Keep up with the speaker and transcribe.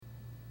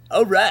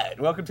All right,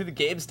 welcome to the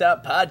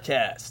GameStop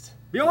podcast.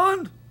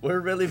 Beyond! We're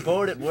really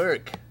bored at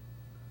work.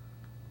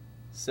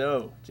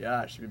 So,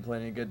 Josh, you been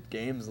playing any good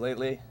games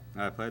lately?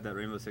 I played that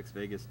Rainbow Six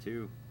Vegas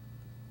 2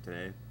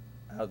 today.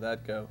 How'd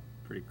that go?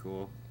 Pretty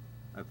cool.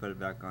 I put it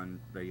back on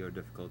regular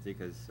difficulty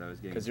because I was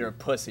getting... Because you're a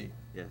pussy.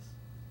 Yes.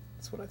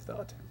 That's what I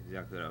thought. That's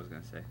exactly what I was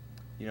going to say.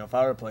 You know, if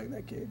I were playing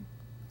that game,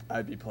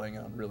 I'd be playing it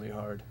on really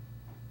hard.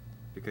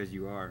 Because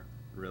you are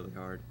really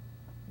hard.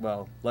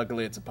 Well,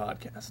 luckily it's a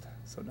podcast,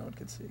 so no one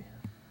can see.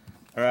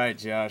 All right,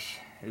 Josh,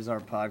 here's our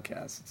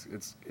podcast.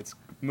 It's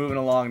moving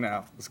along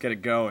now. Let's get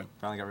it going.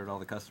 Finally got rid of all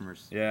the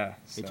customers. Yeah.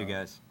 Hate you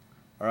guys.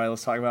 All right,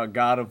 let's talk about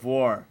God of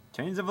War.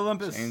 Chains of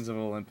Olympus. Chains of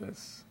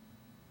Olympus.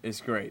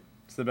 It's great.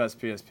 It's the best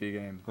PSP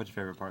game. What's your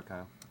favorite part,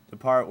 Kyle? The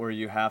part where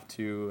you have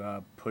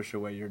to push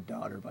away your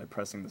daughter by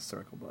pressing the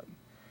circle button.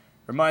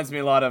 Reminds me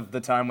a lot of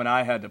the time when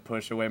I had to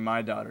push away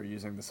my daughter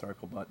using the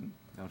circle button.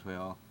 Don't we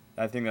all?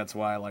 I think that's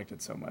why I liked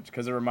it so much,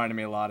 because it reminded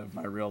me a lot of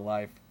my real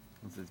life.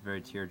 It's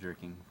very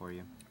tear-jerking for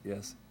you.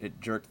 Yes, it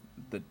jerked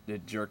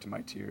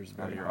my tears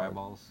Out of your hard.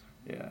 eyeballs.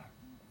 Yeah.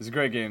 It's a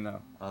great game,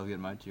 though. I'll get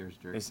my tears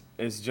jerked.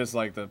 It's just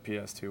like the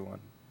PS2 one.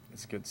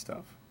 It's good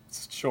stuff.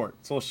 It's short.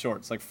 It's a little short.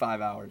 It's like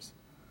 5 hours.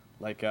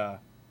 Like,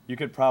 you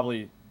could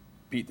probably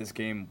beat this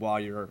game while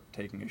you're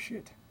taking a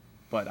shit.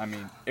 But, I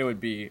mean, it would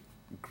be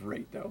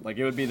great, though. Like,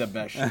 it would be the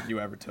best shit you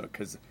ever took,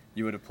 because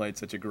you would have played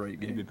such a great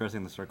game. You'd be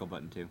pressing the circle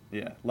button, too.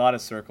 Yeah, a lot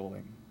of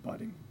circling,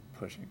 butting,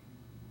 pushing.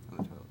 On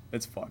the toilet.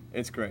 It's fun.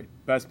 It's great.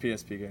 Best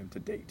PSP game to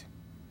date.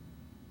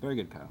 Very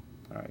good, Kyle.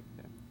 All right.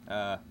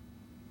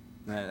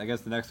 I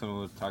guess the next one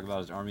we'll talk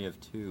about is Army of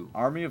Two.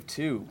 Army of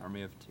Two.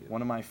 Army of Two.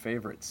 One of my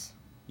favorites.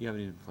 You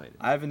haven't even played it.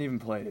 I haven't even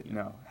played it,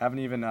 no. Haven't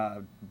even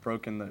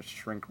broken the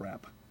shrink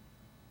wrap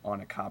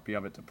on a copy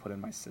of it to put in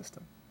my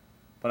system.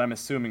 But I'm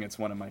assuming it's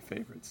one of my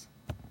favorites.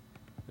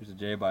 There's a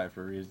J by it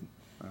for a reason.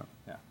 Oh.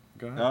 Yeah.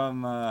 Go ahead.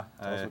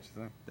 Tell us what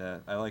you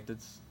think. I liked it.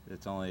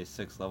 It's only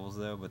 6 levels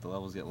though, but the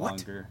levels get What?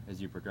 longer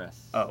as you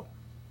progress. Oh,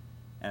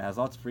 And it has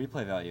lots of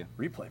replay value.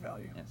 replay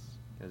value. Yes,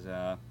 because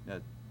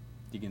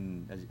you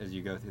can as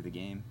you go through the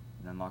game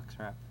and unlock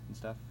crap and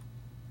stuff,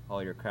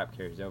 all your crap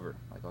carries over,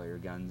 like all your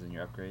guns and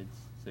your upgrades.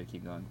 So you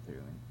keep going through,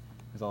 and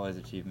there's always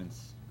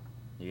achievements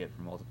you get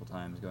for multiple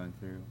times going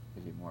through.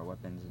 Gives you more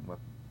weapons and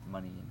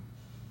money and.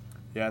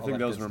 Yeah, I all think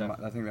that those good were. stuff.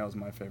 I think that was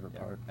my favorite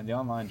Yeah. part. And the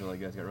online's really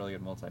good. It's got really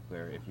good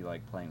multiplayer if you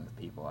like playing with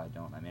people. I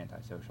don't. I'm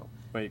antisocial.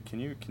 Wait, can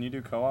you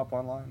do co-op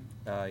online?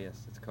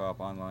 Yes, it's co-op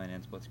online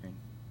and split screen.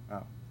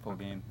 Oh, Full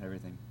okay. game,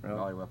 everything. Really?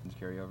 All your weapons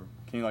carry over.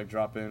 Can you like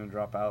drop in and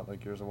drop out like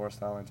Gears of War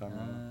style anytime?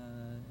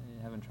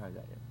 I haven't tried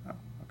that yet. Oh,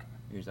 okay.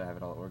 Usually I have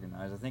it all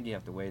organized. I think you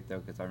have to wait though,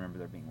 because I remember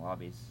there being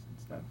lobbies and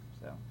stuff.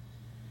 So,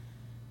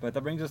 but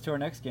that brings us to our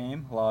next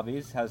game.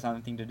 Lobbies has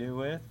something to do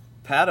with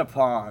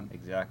Patapon,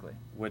 exactly.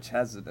 which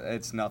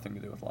it's nothing to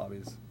do with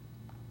lobbies.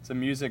 It's a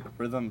music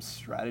rhythm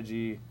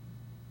strategy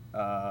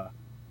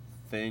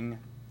thing.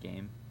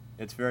 Game.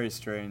 It's very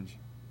strange.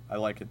 I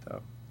like it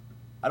though.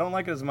 I don't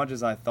like it as much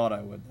as I thought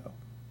I would though,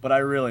 but I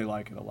really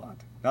like it a lot.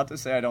 Not to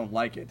say I don't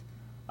like it.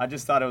 I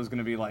just thought it was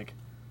gonna be like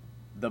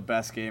the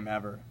best game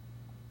ever,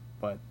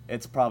 but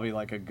it's probably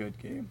like a good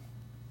game,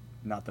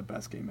 not the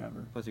best game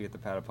ever. Plus you get the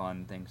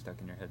Patapon thing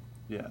stuck in your head.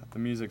 Yeah, the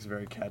music's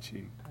very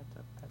catchy,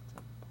 Pata.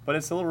 but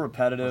it's a little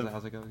repetitive.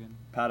 How's it go again?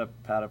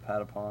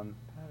 Patapon.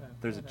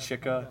 There's a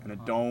chica and a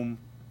dome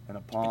and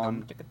a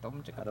pawn,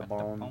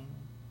 Patapon.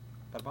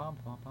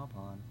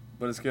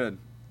 But it's good.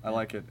 I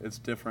like it. It's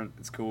different.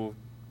 It's cool.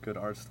 Good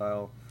art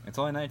style. It's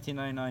only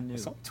 $19.99 new.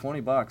 It's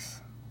only $20. Brand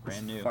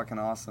It's new. fucking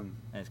awesome.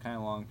 And it's kind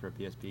of long for a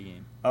PSP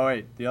game. Oh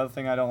wait, the other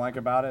thing I don't like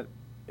about it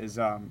is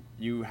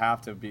you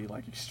have to be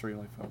like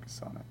extremely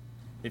focused on it.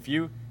 If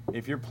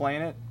you're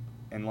playing it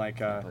and like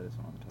Can't play this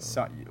one on the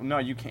toilet. no,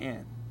 you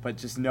can, but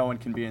just no one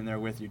can be in there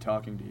with you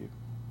talking to you.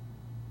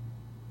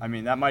 I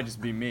mean, that might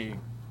just be me.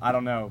 I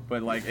don't know,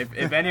 but like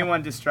if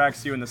anyone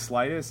distracts you in the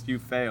slightest, you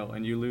fail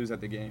and you lose at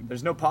the game.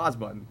 There's no pause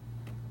button.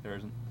 There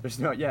isn't. There's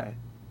no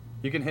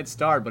You can hit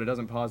start, but it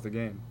doesn't pause the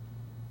game.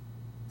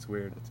 It's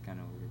weird. That's kind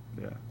of weird.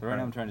 Yeah. So right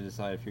now I'm trying to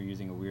decide if you're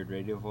using a weird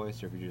radio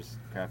voice or if you're just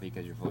crappy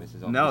because your voice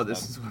is all No,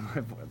 messed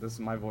up. this is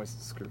my voice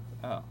is screwed.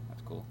 Oh,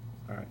 that's cool.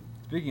 All right.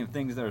 Speaking of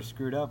things that are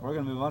screwed up, we're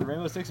going to move on to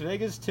Rainbow Six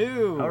Vegas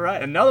 2. All right,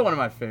 another one of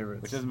my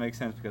favorites. Which doesn't make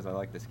sense because I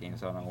like this game,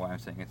 so I don't know why I'm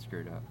saying it's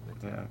screwed up.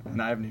 But, Yeah,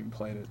 and I haven't even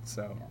played it,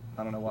 so Yeah.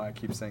 I don't know why I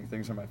keep saying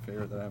things are my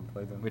favorite that I haven't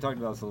played them. We talked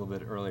about this a little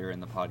bit earlier in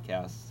the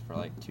podcast for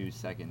like 2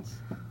 seconds,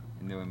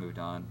 and then we moved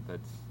on. But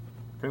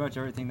pretty much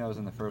everything that was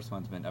in the first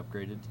one's been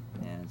upgraded,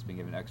 and it's been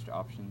given extra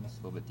options, a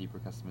little bit deeper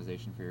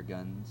customization for your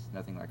guns.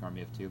 Nothing like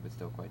Army of 2, but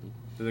still quite deep.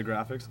 Do the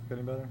graphics look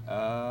any better?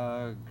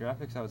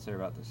 Graphics I would say are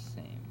about the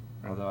same.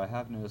 Really? Although I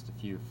have noticed a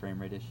few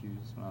frame rate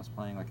issues when I was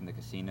playing, like in the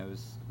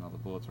casinos, when all the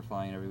bullets were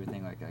flying and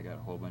everything. Like I got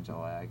a whole bunch of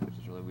lag, which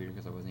is really weird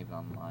because I wasn't even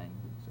online,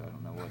 so I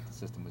don't know what the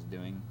system was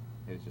doing.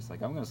 It was just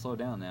like, I'm going to slow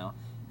down now,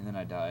 and then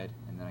I died,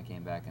 and then I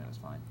came back and it was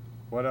fine.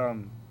 What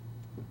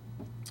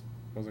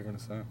was I gonna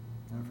say?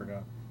 I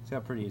forgot. It's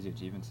got pretty easy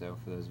achievements though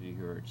for those of you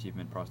who are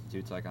achievement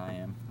prostitutes like I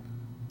am.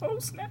 Oh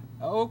snap!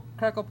 Oh,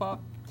 Crackle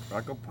Pop.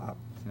 Crackle Pop.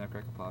 Seen that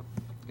Crackle Pop?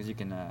 Because you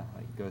can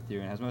like go through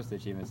and it has most of the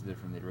achievements that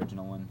from the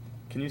original one.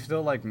 Can you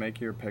still like make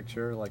your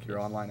picture like your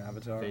Yes. online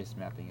avatar? Face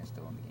mapping is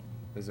still in the game.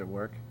 Does it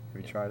work?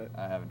 Have you Yeah. tried it?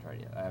 I haven't tried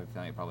it yet. I have a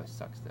feeling it probably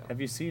sucks though. Have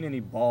you seen any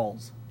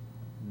balls?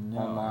 No,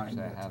 online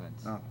actually, yet? I haven't.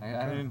 Oh, I okay.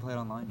 haven't even played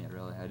online yet,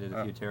 really. I did a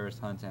Oh. few terrorist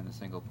hunts and the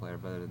single player,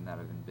 but other than that,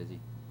 I've been busy.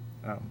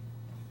 Oh.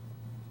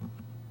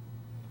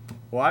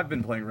 Well, I've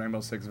been playing Rainbow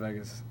Six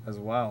Vegas as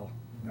well.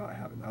 No, I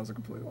haven't. That was a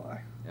complete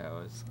lie. Yeah, it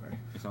was. Sorry.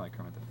 You sound like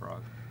Kermit the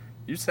Frog.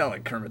 You sound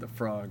like Kermit the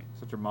Frog.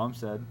 That's what your mom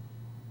said.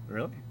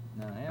 Really?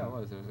 No, yeah, Oh.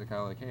 it was. It was a guy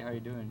like, hey, how you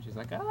doing? She's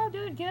like, oh, I'm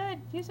doing good.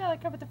 You sound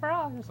like Kermit the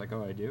Frog. It's like,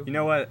 oh, I do? You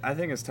know what? I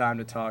think it's time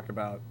to talk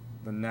about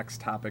the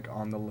next topic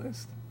on the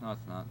list, No,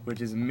 it's not. which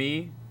is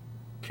me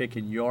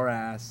kicking your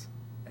ass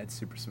at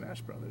Super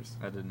Smash Brothers.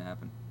 That didn't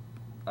happen.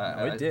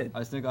 No, it did.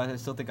 I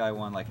still think I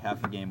won like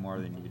half a game more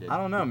than you did. I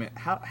don't know, man.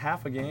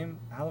 Half a game?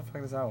 How the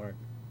fuck does that work?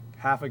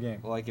 Half a game.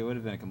 Well, like, it would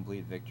have been a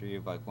complete victory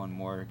of like one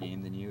more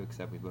game than you,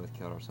 except we both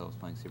killed ourselves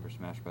playing Super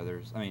Smash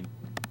Brothers. I mean,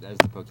 as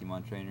the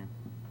Pokemon trainer.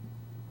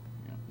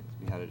 You know, 'cause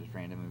we had it just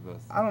randomly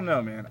both. I don't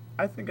know, man.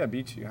 I think I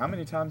beat you. How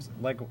many times?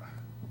 Like,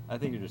 I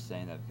think you're just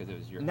saying that because it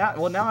was your now, house.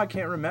 well, now I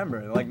can't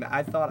remember. Like,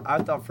 I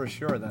thought for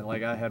sure that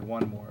like I had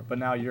one more, but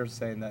now you're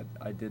saying that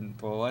I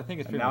didn't. Well, I think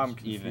it's And pretty now much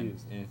I'm even.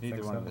 confused. And if Think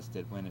either one of so? us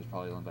did win, it's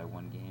probably only by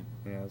one game.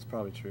 Yeah, that's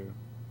probably true.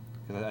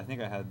 Because I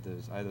think I had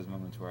those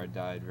moments where I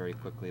died very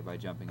quickly by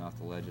jumping off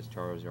the ledge as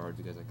Charizard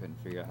because I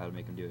couldn't figure out how to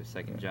make him do a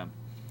second Yeah. jump.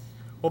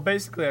 Well,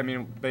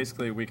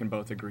 basically, we can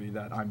both agree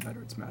that I'm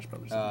better at Smash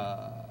Brothers.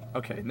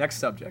 Okay, next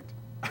subject.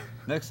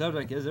 Next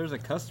subject is there's a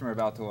customer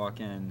about to walk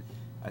in,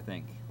 I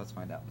think. Let's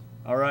find out.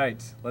 All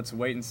right, let's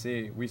wait and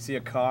see. We see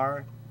a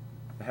car,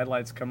 the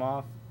headlights come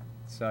off,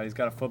 so he's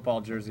got a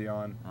football jersey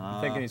on. I'm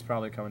thinking he's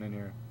probably coming in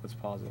here. Let's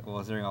pause it. Well,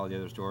 considering all the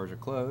other stores are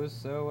closed,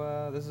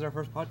 so this is our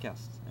first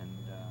podcast. And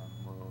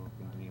we'll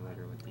continue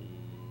later with the...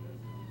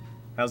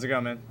 How's it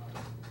going, man?